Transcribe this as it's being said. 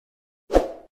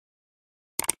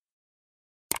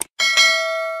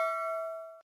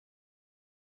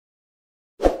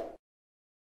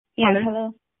Yeah,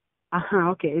 hello.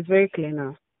 Okay, it's very clear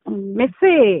now. Me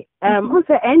say, on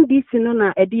the NDC no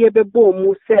na ediebe bo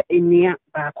mu se enia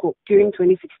baako during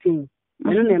 2016.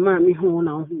 I don't know man me who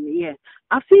now. Yeah,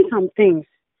 I've seen some things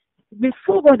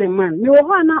before God the man. Me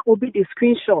wa na obi the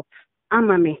screenshot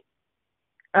ama me.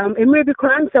 It may be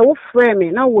crime say wo frame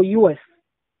me now wo US.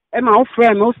 E ma wo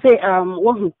frame me wo say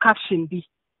wo hu caption bi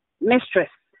mistress.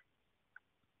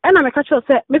 And I'm a catch you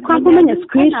say me can come in a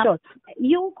screenshot.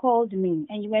 You called me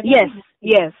and you were yes.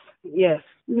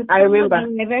 I remember.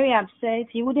 You were very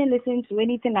upset. You wouldn't listen to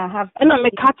anything I have. And I'm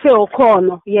a catch or call.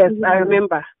 No. Yes, I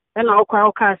remember. And I'll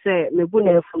say me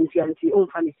bune from TNT.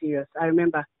 Funny serious. I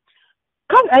remember.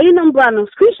 Come in Brano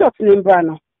screenshots in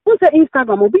Brano. Who's the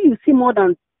Instagram? Maybe you see more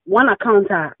than one account.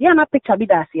 Yeah, na picture be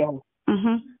that here.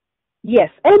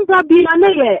 Yes, and be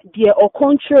dear or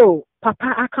control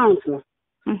papa account. No.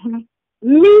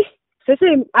 Me,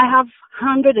 say I have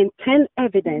 110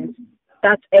 evidence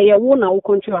that a woman will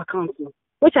control account,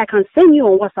 which I can send you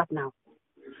on WhatsApp now.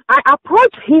 I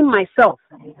approach him myself.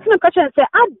 And say,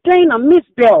 I'm doing a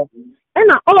Mzbel.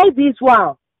 And all these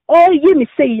while, all you me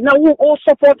say, now we all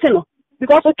supporting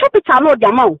because we chop it out the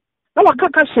amount. Now I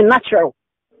can't natural.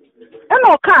 And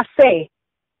I can't say,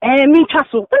 me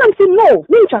chasso. And I'm saying, no,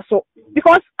 me chasso.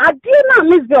 Because I did not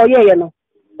Mzbel, you know.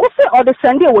 What's it or the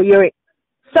Sunday we hear it?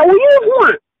 So you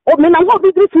want, or men are not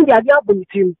between the idea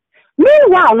with you.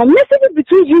 Meanwhile, the message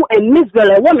between you and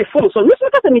Mzbel and woman phone. So this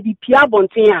is me the PR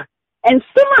bontia and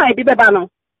some I be bebano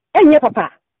and your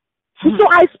papa. So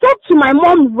I spoke to my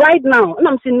mom right now and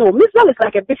I'm saying, no, Mzbel is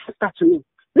like a big sister to me.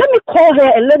 Let me call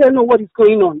her and let her know what is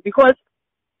going on because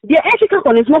the Eshika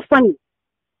is not funny.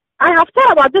 I have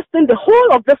thought about this thing the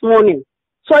whole of this morning.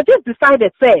 So I just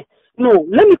decided, say, no,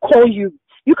 let me call you.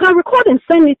 You can record and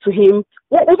send it to him.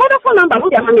 What Vodafone number?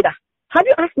 Have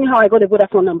you asked me how I got the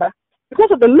Vodafone number?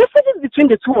 Because of the messages between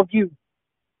the two of you.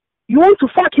 You want to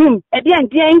fuck him. At the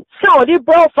end, shower, they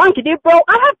bro, funky, they bro.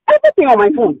 I have everything on my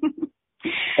phone.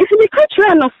 It's in the country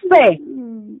and say,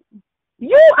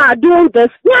 you are doing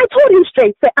this. Yeah, I told him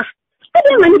straight. Say, I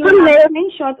didn't manipulate.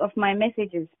 Screenshot of my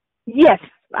messages. Yes.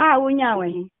 On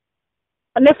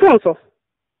the phone, so.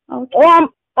 Okay.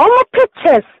 All my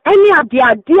pictures, any of the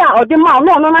idea or the man,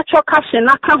 no, natural caption,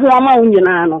 I can't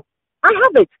I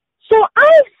have it. So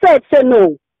I said, say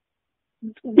no.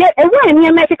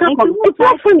 It's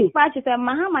not funny.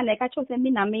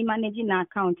 Managing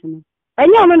account. And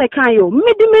you're not a kind me,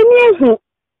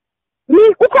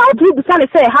 who called me to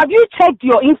say, have you checked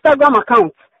your Instagram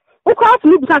account? Who called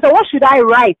me to say, what should I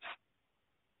write?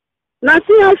 Nancy,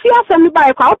 I see I send me by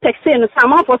a call text saying,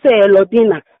 someone for say,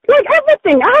 Lodina. Like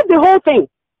everything, I have the whole thing.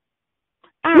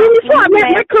 You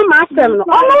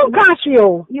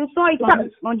saw it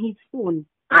on his phone.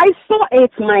 I saw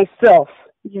it myself.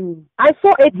 I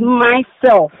saw it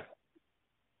myself.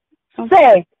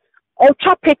 Say,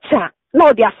 picture.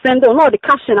 No, they are sending, no, the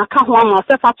caption. I can't want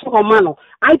myself at all.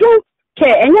 I don't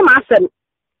care. And you must say,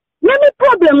 maybe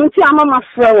problem with your mama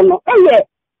friend.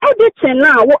 Editing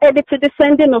now, what edited the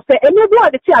sending or say, and maybe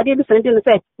what the I did sending and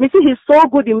say, me see he's so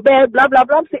good in bed, blah blah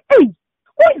blah. Say, hey,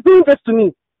 who is doing this to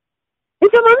me?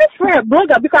 It's a mommy friend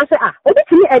blogger because say,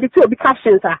 what me edit the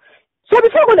captions are. So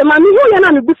before the mommy who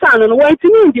yana me busan and when to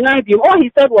me denied him, all he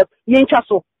said was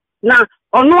yenchaso. Now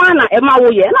on one Emma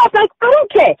Woye. And I was like, I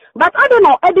don't care. But I don't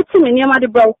know, editing in your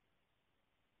bro.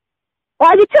 Or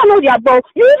I tell no the bro,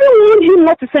 you even want him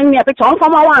not to send me a picture on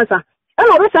from my answer. And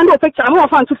I will send a picture. I'm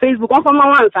off to Facebook on from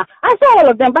my answer. I saw all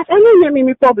of them, but I didn't hear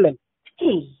me problem.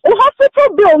 The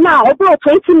hospital bill now, about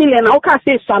 20 million. I can't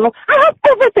say so. I have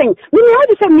everything. You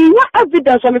already said me what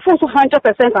evidence on my phone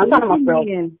 100% and I'm bro.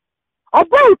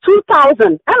 About 2,000,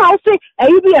 and I'll say a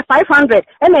be a 500,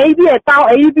 and a be a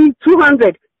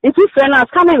 200. In two friends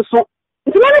coming so.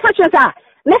 It's many questions are.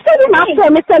 Let's say we have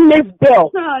Mr. Mzbel.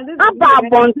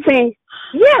 About one thing.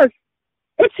 Yes.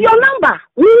 It's your number.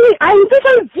 I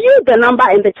even viewed the number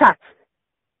in the chat.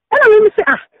 And I mean, say,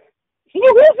 you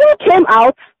even came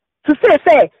out to say,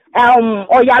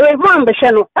 or you're around the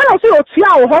channel. And I say,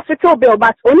 oh, hospital bill,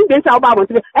 but only been to about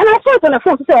and I saw it on the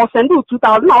phone to say, oh, send you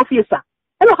 2,000 officer.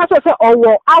 And I say, oh,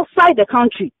 well, outside the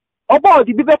country. About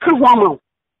the Bible woman.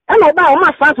 And I buy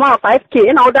my fans 5K,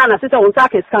 and I'll done, I said, oh, is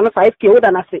kind of 5K, what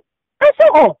I say. I say,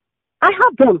 oh, I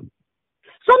have them.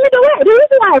 So, the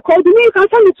reason why I called you, you can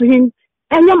send it to him.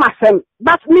 And you're my friend,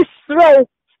 but Miss Rowe,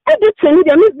 editing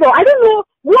the Mzbel, I don't know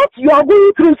what you are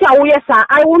going through. So, yes, sir,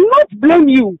 I will not blame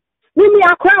you. Maybe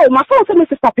I cry, my phone said,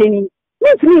 Mrs. Papeni,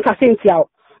 me to send you out.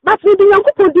 But with the young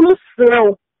people, do Miss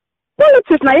Rowe.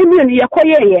 Politics, na emi ya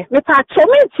koye me ta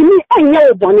chome me enye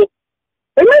oboni.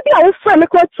 And maybe I will friend me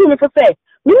call to me for say,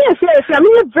 me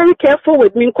very careful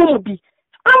with me, come be.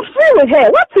 I'm free with her.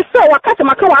 What to say? What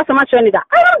customer can ask my trainer that?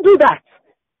 I don't do that.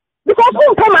 Because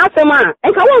who come ask a man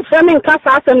and can one frame in class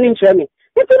ask them in Germany.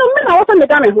 It's no man I wasn't the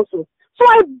damn hustle. So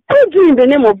I beg you in the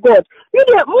name of God. You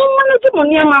get more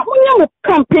management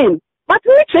campaign. But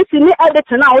me Tracey ni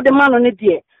editor now the man on the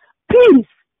day. Please.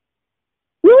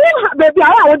 You never baby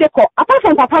I would call. Apart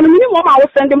from papa, minimum I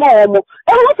will send them all. And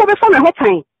what's over for my whole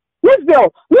time? Mzbel,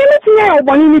 meeting your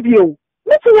money video.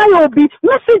 Meeting your be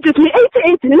messages me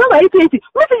 8080, number 8080.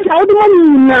 Messages I the money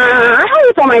nah. I have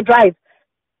it on my drive.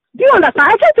 Do you understand?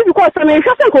 I tried to because I mean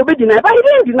Justin could be denied, but he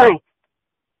didn't deny.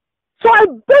 So I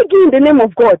beg you in the name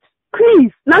of God,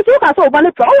 please. Now you can say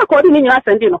about all recording in your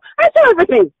sending. I saw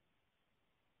everything.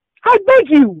 I beg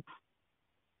you.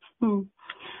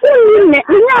 I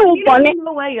don't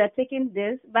know where you are taking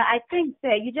this, but I think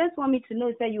that you just want me to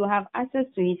know that you have access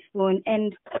to his phone,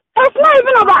 and it's not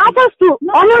even about access to.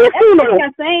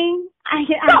 You're saying I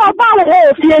about the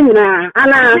whole thing now,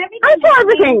 and I saw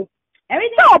everything.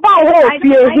 Everything. I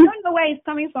don't know where it's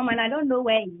coming from, and I don't know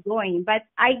where it's going, but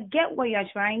I get what you're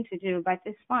trying to do. But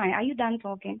it's fine. Are you done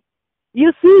talking?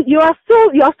 You see, you are still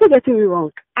getting me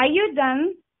wrong. Are you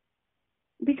done?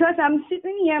 Because I'm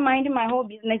sitting here minding my whole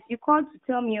business. You called to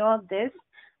tell me all this.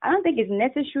 I don't think it's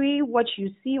necessary what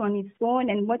you see on his phone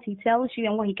and what he tells you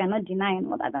and what he cannot deny and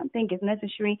what I don't think is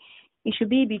necessary. It should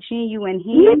be between you and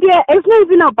him. Yeah, it's not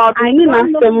even about I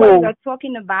don't know what you're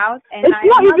talking about. And it's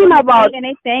not even about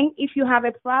anything. If you have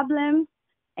a problem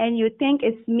and you think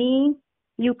it's me,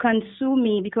 you can sue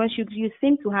me because you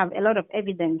seem to have a lot of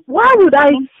evidence. Why would I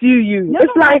sue you? No,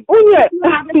 it's like, if you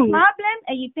have a problem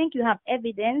and you think you have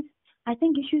evidence, I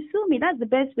think you should sue me. That's the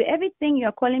best way. Everything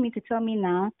you're calling me to tell me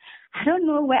now, I don't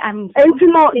know where I'm. And you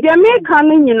know, the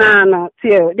American,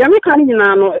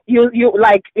 you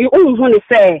like, you only want to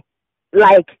say,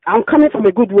 like, I'm coming from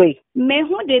a good way. Me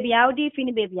who baby Audi,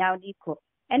 fini baby Audi ko.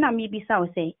 And I'm maybe so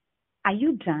say, are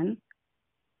you done?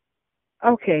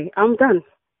 Okay, I'm done.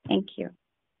 Thank you.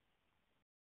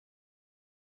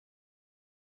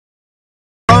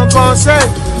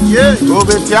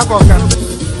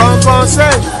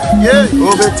 Yeah,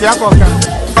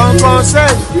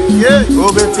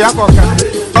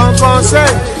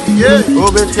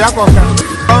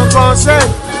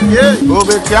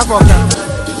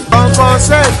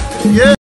 yeah,